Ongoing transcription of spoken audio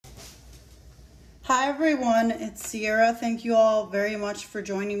Hi everyone, it's Sierra. Thank you all very much for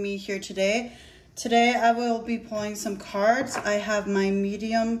joining me here today. Today I will be pulling some cards. I have my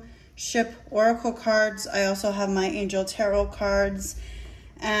mediumship oracle cards. I also have my angel tarot cards.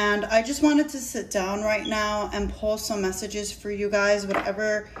 And I just wanted to sit down right now and pull some messages for you guys.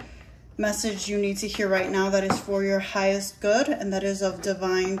 Whatever message you need to hear right now that is for your highest good and that is of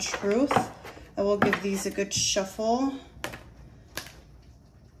divine truth. I will give these a good shuffle.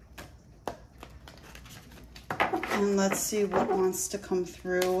 And let's see what wants to come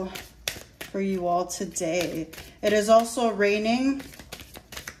through for you all today. It is also raining.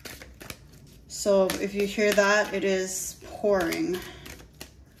 So if you hear that, it is pouring.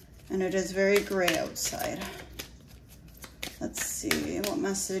 And it is very gray outside. Let's see what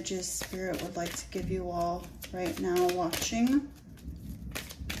messages Spirit would like to give you all right now watching.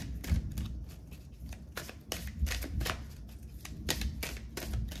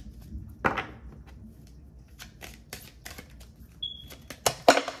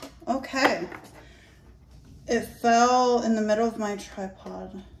 Okay, it fell in the middle of my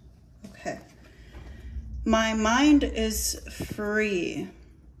tripod. Okay, my mind is free.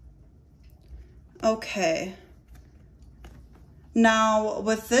 Okay, now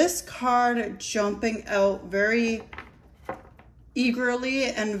with this card jumping out very eagerly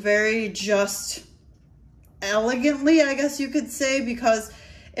and very just elegantly, I guess you could say, because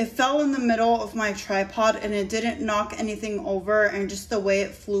it fell in the middle of my tripod and it didn't knock anything over, and just the way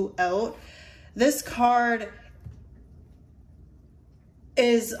it flew out. This card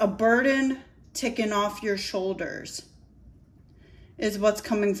is a burden taken off your shoulders, is what's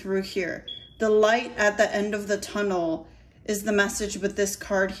coming through here. The light at the end of the tunnel is the message with this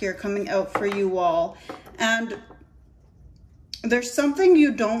card here coming out for you all. And there's something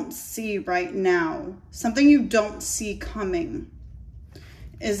you don't see right now, something you don't see coming,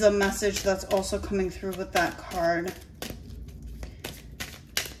 is a message that's also coming through with that card.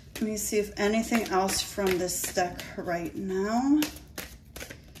 Let me see if anything else from this deck right now.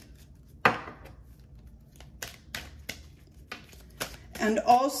 And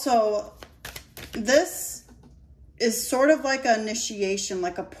also, this is sort of like an initiation,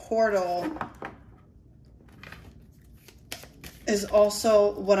 like a portal, is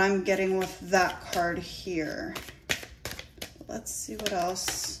also what I'm getting with that card here. Let's see what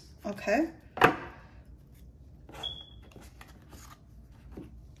else. Okay.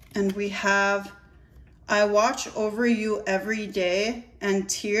 And we have, I watch over you every day and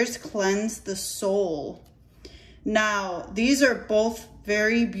tears cleanse the soul. Now, these are both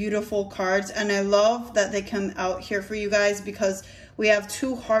very beautiful cards, and I love that they come out here for you guys because we have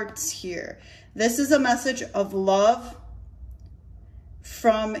two hearts here. This is a message of love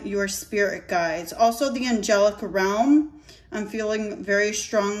from your spirit guides. Also the angelic realm, I'm feeling very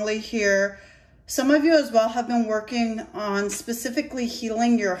strongly here. Some of you as well have been working on specifically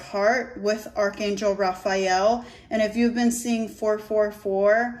healing your heart with Archangel Raphael. And if you've been seeing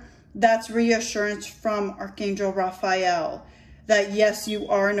 444, that's reassurance from Archangel Raphael that yes, you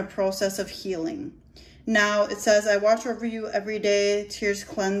are in a process of healing. Now it says, I watch over you every day, tears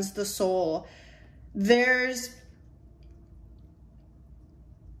cleanse the soul. There's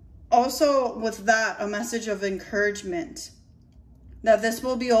also with that a message of encouragement that this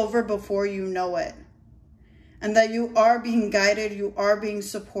will be over before you know it, and that you are being guided, you are being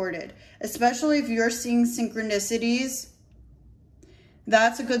supported. Especially if you're seeing synchronicities,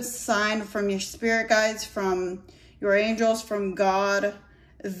 that's a good sign from your spirit guides, from your angels, from God,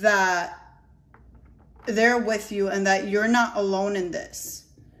 that they're with you and that you're not alone in this,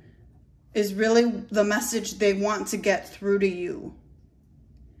 is really the message they want to get through to you.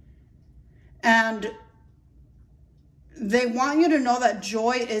 And they want you to know that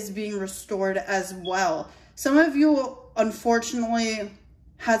joy is being restored as well. Some of you, unfortunately,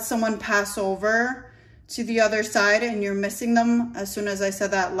 had someone pass over to the other side and you're missing them. As soon as I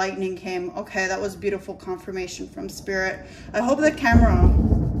said that, lightning came. Okay, that was beautiful confirmation from Spirit. I hope the camera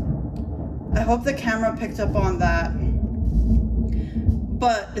picked up on that.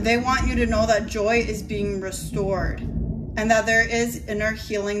 But they want you to know that joy is being restored, and that there is inner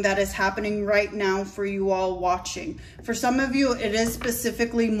healing that is happening right now for you all watching. For some of you, it is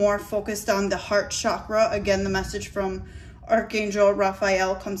specifically more focused on the heart chakra. Again, the message from Archangel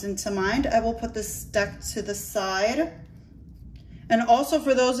Raphael comes into mind. I will put this deck to the side. And also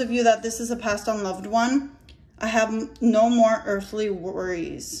for those of you that this is a passed on loved one, I have no more earthly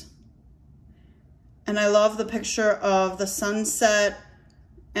worries. And I love the picture of the sunset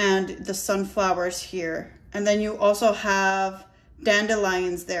and the sunflowers here. And then you also have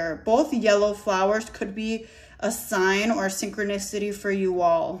dandelions there. Both yellow flowers could be a sign or a synchronicity for you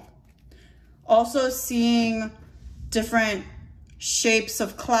all. Also seeing different shapes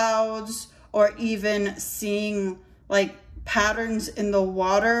of clouds, or even seeing like patterns in the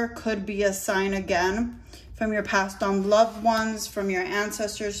water could be a sign again from your passed on loved ones, from your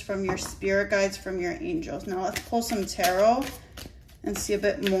ancestors, from your spirit guides, from your angels. Now let's pull some tarot and see a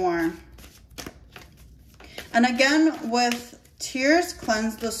bit more. And again, with tears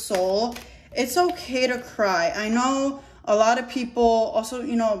cleanse the soul, it's okay to cry. I know a lot of people, also,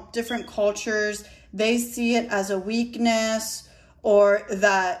 you know, different cultures, they see it as a weakness, or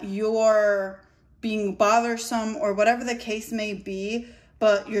that you're being bothersome, or whatever the case may be.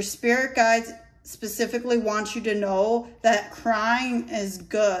 But your spirit guides specifically want you to know that crying is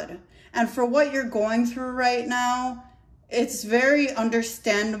good. And for what you're going through right now, it's very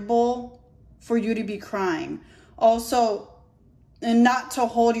understandable for you to be crying. Also, and not to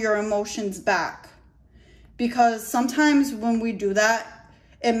hold your emotions back, because sometimes when we do that,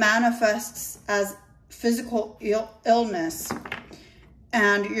 it manifests as physical illness.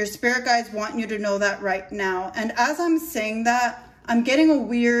 And your spirit guides want you to know that right now. And as I'm saying that, I'm getting a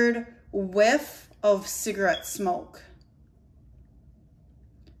weird whiff of cigarette smoke.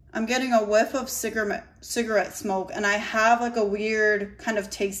 I'm getting a whiff of cigarette smoke, and I have like a weird kind of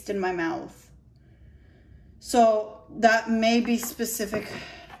taste in my mouth. So that may be specific.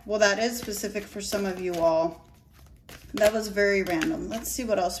 Well, that is specific for some of you all. That was very random. Let's see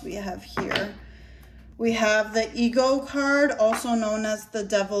what else we have here. We have the Ego card, also known as the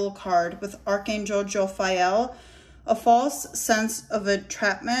Devil card, with Archangel Jophiel. A false sense of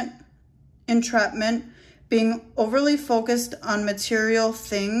entrapment, being overly focused on material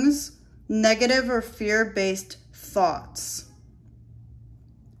things, negative or fear-based thoughts.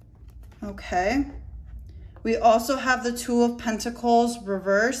 Okay. We also have the Two of Pentacles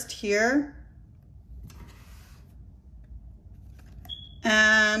reversed here.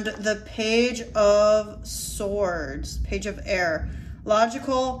 And the Page of Swords, Page of Air.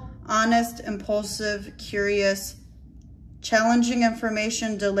 Logical, honest, impulsive, curious, challenging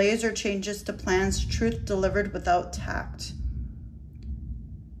information, delays or changes to plans, truth delivered without tact.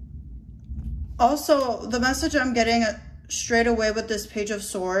 Also, the message I'm getting straight away with this Page of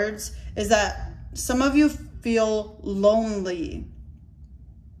Swords is that some of you feel lonely.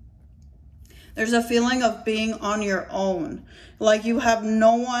 There's a feeling of being on your own. Like you have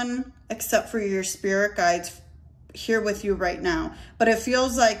no one except for your spirit guides here with you right now. But it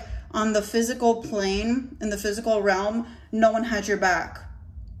feels like on the physical plane, in the physical realm, no one had your back.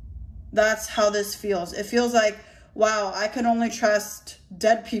 That's how this feels. It feels like, wow, I can only trust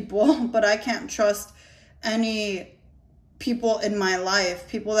dead people, but I can't trust any people in my life,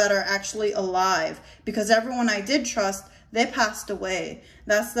 people that are actually alive, because everyone I did trust, they passed away.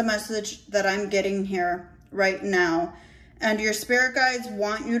 That's the message that I'm getting here right now. And your spirit guides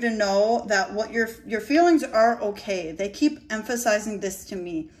want you to know that what your feelings are okay. They keep emphasizing this to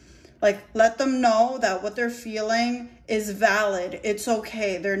me. Like, let them know that what they're feeling is valid. It's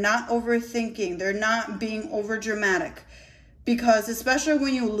okay. They're not overthinking. They're not being over dramatic. Because especially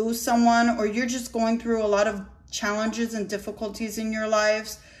when you lose someone, or you're just going through a lot of challenges and difficulties in your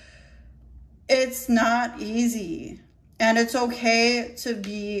lives, it's not easy. And it's okay to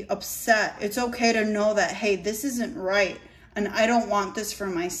be upset. It's okay to know that, hey, this isn't right, and I don't want this for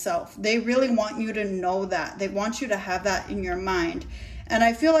myself. They really want you to know that. They want you to have that in your mind. And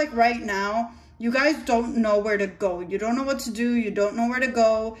I feel like right now, you guys don't know where to go. You don't know what to do. You don't know where to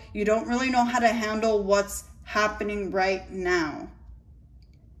go. You don't really know how to handle what's happening right now.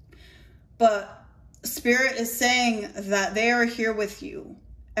 But Spirit is saying that they are here with you.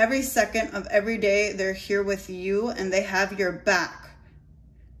 Every second of every day, they're here with you, and they have your back.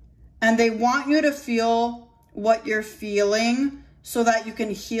 And they want you to feel what you're feeling so that you can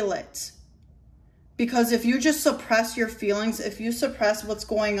heal it. Because if you just suppress your feelings, if you suppress what's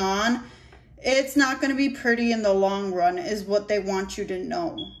going on, it's not going to be pretty in the long run, is what they want you to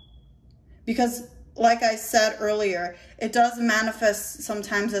know. Because like I said earlier, it does manifest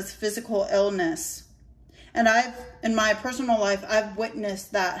sometimes as physical illness. And in my personal life, I've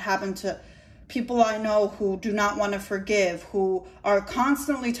witnessed that happen to people I know who do not want to forgive, who are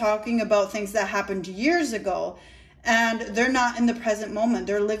constantly talking about things that happened years ago, and they're not in the present moment.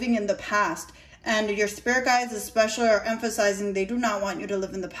 They're living in the past. And your spirit guides especially are emphasizing they do not want you to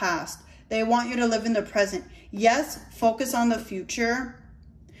live in the past. They want you to live in the present. Yes, focus on the future,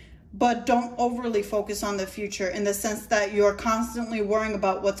 but don't overly focus on the future in the sense that you're constantly worrying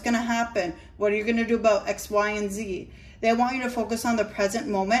about what's going to happen. What are you going to do about X, Y, and Z? They want you to focus on the present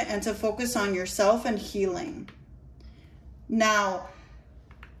moment and to focus on yourself and healing. Now,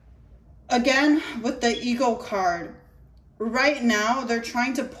 again, with the Ego card, right now they're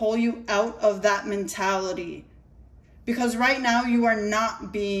trying to pull you out of that mentality. Because right now you are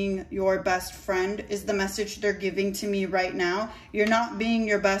not being your best friend is the message they're giving to me right now. You're not being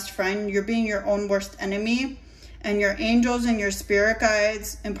your best friend. You're being your own worst enemy. And your angels and your spirit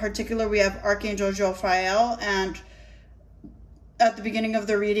guides, in particular, we have Archangel Jophiel. And at the beginning of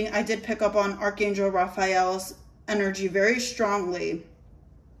the reading, I did pick up on Archangel Raphael's energy very strongly.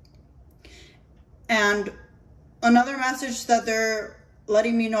 And another message that they're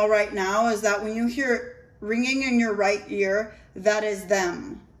letting me know right now is that when you hear ringing in your right ear, that is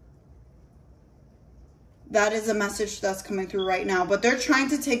them. That is a message that's coming through right now. But they're trying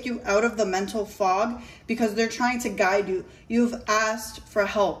to take you out of the mental fog because they're trying to guide you. You've asked for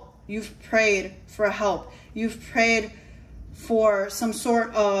help. You've prayed for help. You've prayed for some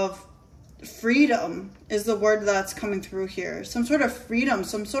sort of freedom is the word that's coming through here. Some sort of freedom,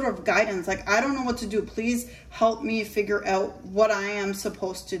 some sort of guidance. Like, I don't know what to do. Please help me figure out what I am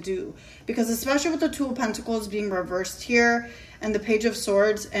supposed to do. Because especially with the Two of Pentacles being reversed here and the Page of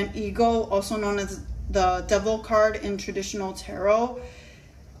Swords and Ego, also known as the Devil card in traditional tarot,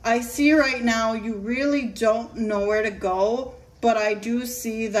 I see right now you really don't know where to go. But I do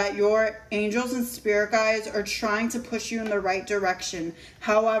see that your angels and spirit guides are trying to push you in the right direction.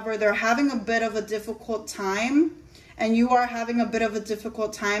 However, they're having a bit of a difficult time, and you are having a bit of a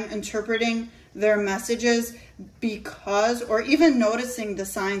difficult time interpreting their messages because, or even noticing the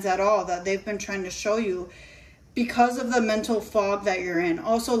signs at all that they've been trying to show you because of the mental fog that you're in.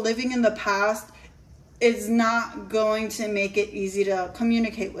 Also, living in the past is not going to make it easy to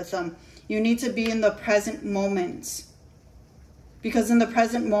communicate with them. You need to be in the present moment. Because in the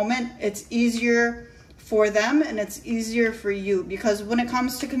present moment, it's easier for them and it's easier for you. Because when it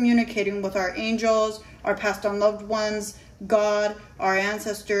comes to communicating with our angels, our passed on loved ones, God, our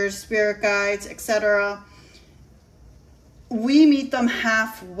ancestors, spirit guides, etc., we meet them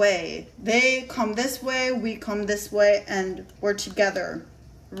halfway. They come this way, we come this way, and we're together,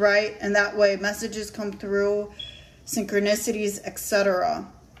 right? And that way messages come through, synchronicities, etc.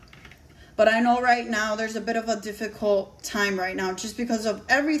 But I know right now there's a bit of a difficult time right now just because of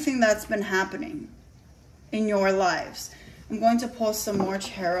everything that's been happening in your lives. I'm going to pull some more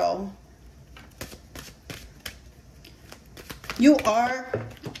tarot. You are,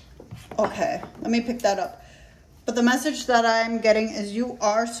 okay, let me pick that up. But the message that I'm getting is you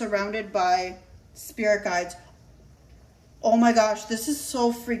are surrounded by spirit guides. Oh my gosh, this is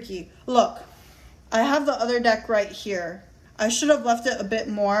so freaky. Look, I have the other deck right here. I should have left it a bit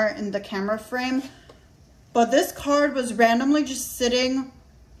more in the camera frame, but this card was randomly just sitting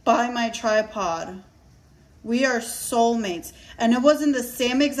by my tripod. We are soulmates, and it was in the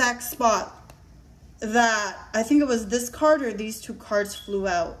same exact spot that I think it was this card or these two cards flew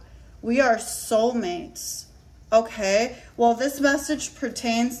out. We are soulmates. Okay, well, this message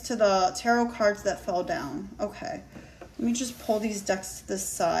pertains to the tarot cards that fell down. Okay, let me just pull these decks to the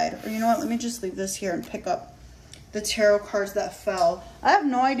side, or you know what, let me just leave this here and pick up the tarot cards that fell. I have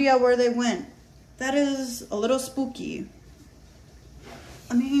no idea where they went. That is a little spooky.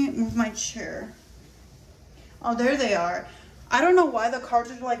 Let me move my chair. Oh, there they are. I don't know why the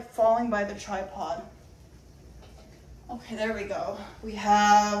cards are like falling by the tripod. Okay, there we go. We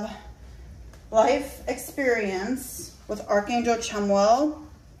have Life Experience with Archangel Chamuel,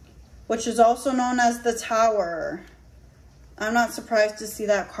 which is also known as the Tower. I'm not surprised to see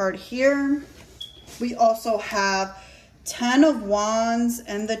that card here. We also have 10 of Wands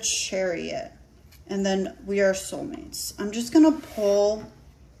and the Chariot. And then we are soulmates. I'm just going to pull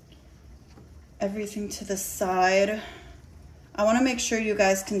everything to the side. I want to make sure you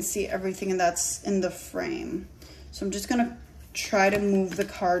guys can see everything that's in the frame. So I'm just going to try to move the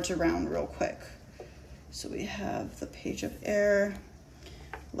cards around real quick. So we have the Page of Air,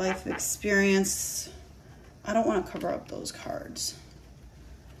 Life Experience. I don't want to cover up those cards.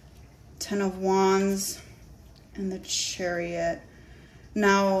 10 of Wands and the Chariot.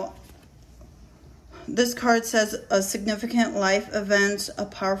 Now, this card says a significant life event, a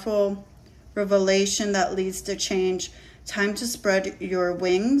powerful revelation that leads to change. Time to spread your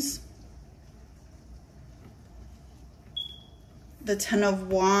wings. The 10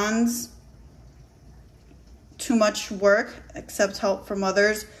 of Wands. Too much work, accept help from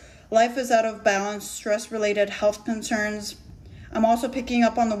others. Life is out of balance, stress-related health concerns. I'm also picking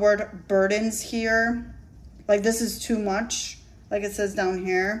up on the word burdens here. Like, this is too much, like it says down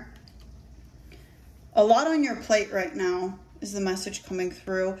here. A lot on your plate right now is the message coming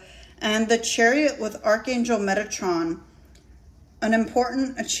through. And the Chariot with Archangel Metatron. An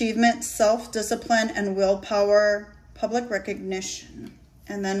important achievement, self-discipline and willpower, public recognition.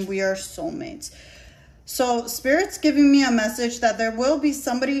 And then we are soulmates. So Spirit's giving me a message that there will be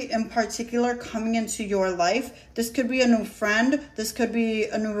somebody in particular coming into your life. This could be a new friend. This could be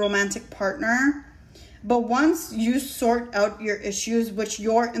a new romantic partner. But once you sort out your issues, which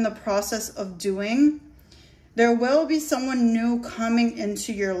you're in the process of doing, there will be someone new coming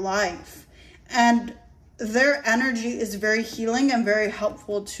into your life. And their energy is very healing and very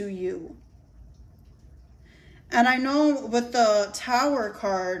helpful to you. And I know with the Tower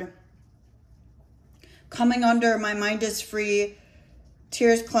card coming under My Mind is Free,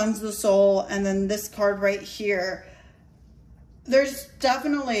 Tears Cleanse the Soul, and then this card right here, there's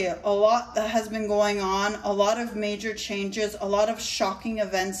definitely a lot that has been going on, a lot of major changes, a lot of shocking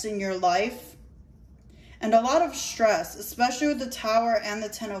events in your life, and a lot of stress, especially with the Tower and the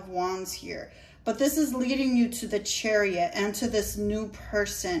Ten of Wands here. But this is leading you to the Chariot and to this new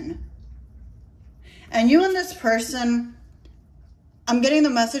person. And you and this person, I'm getting the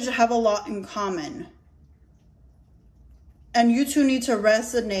message, have a lot in common. And you two need to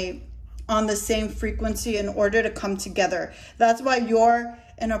resonate on the same frequency in order to come together. That's why you're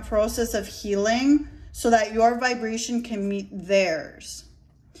in a process of healing, so that your vibration can meet theirs.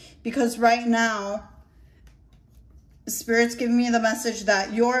 Because right now, Spirit's giving me the message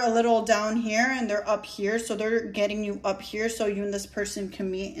that you're a little down here and they're up here. So they're getting you up here so you and this person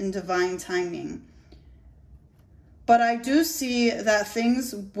can meet in divine timing. But I do see that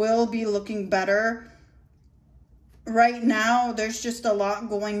things will be looking better. Right now, there's just a lot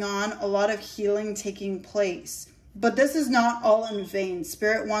going on, a lot of healing taking place. But this is not all in vain.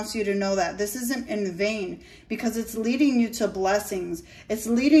 Spirit wants you to know that this isn't in vain, because it's leading you to blessings. It's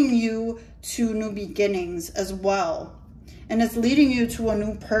leading you to new beginnings as well. And it's leading you to a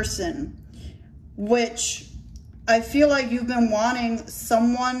new person, which I feel like you've been wanting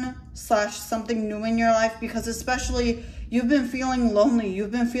someone / something new in your life, because especially you've been feeling lonely.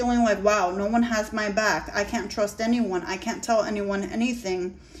 You've been feeling like, wow, no one has my back. I can't trust anyone. I can't tell anyone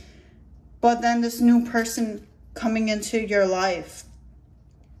anything. But then this new person coming into your life.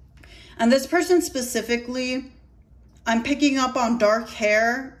 And this person specifically, I'm picking up on dark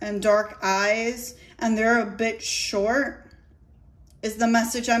hair and dark eyes, and they're a bit short, is the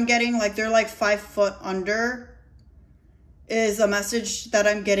message I'm getting. Like they're like 5 foot under is a message that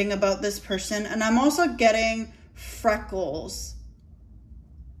I'm getting about this person. And I'm also getting freckles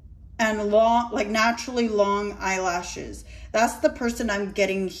and long, like naturally long eyelashes. That's the person I'm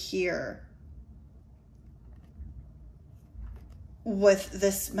getting here with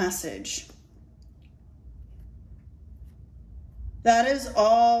this message. That is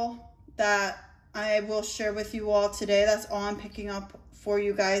all that I will share with you all today. That's all I'm picking up for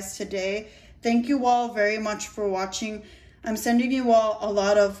you guys today. Thank you all very much for watching. I'm sending you all a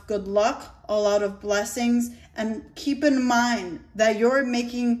lot of good luck, a lot of blessings, and keep in mind that you're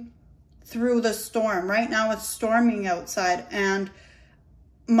making through the storm. Right now it's storming outside, and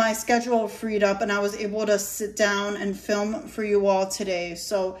my schedule freed up and I was able to sit down and film for you all today.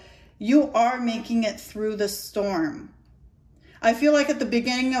 So you are making it through the storm. I feel like at the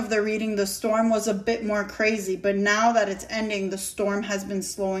beginning of the reading, the storm was a bit more crazy, but now that it's ending, the storm has been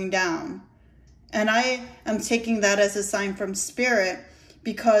slowing down. And I am taking that as a sign from Spirit,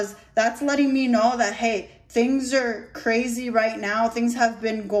 because that's letting me know that, hey, things are crazy right now. Things have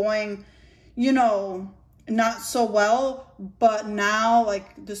been going, you know, not so well, but now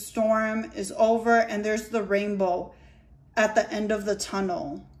like the storm is over and there's the rainbow at the end of the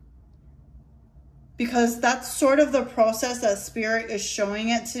tunnel. Because that's sort of the process that Spirit is showing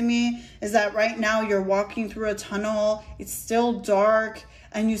it to me, is that right now you're walking through a tunnel. It's still dark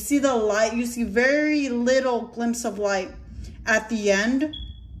and you see the light. You see very little glimpse of light at the end,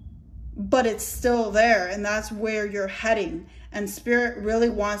 but it's still there, and that's where you're heading. And Spirit really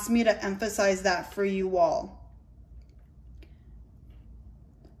wants me to emphasize that for you all.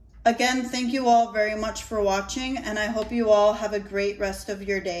 Again, thank you all very much for watching, and I hope you all have a great rest of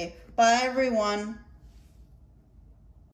your day. Bye, everyone.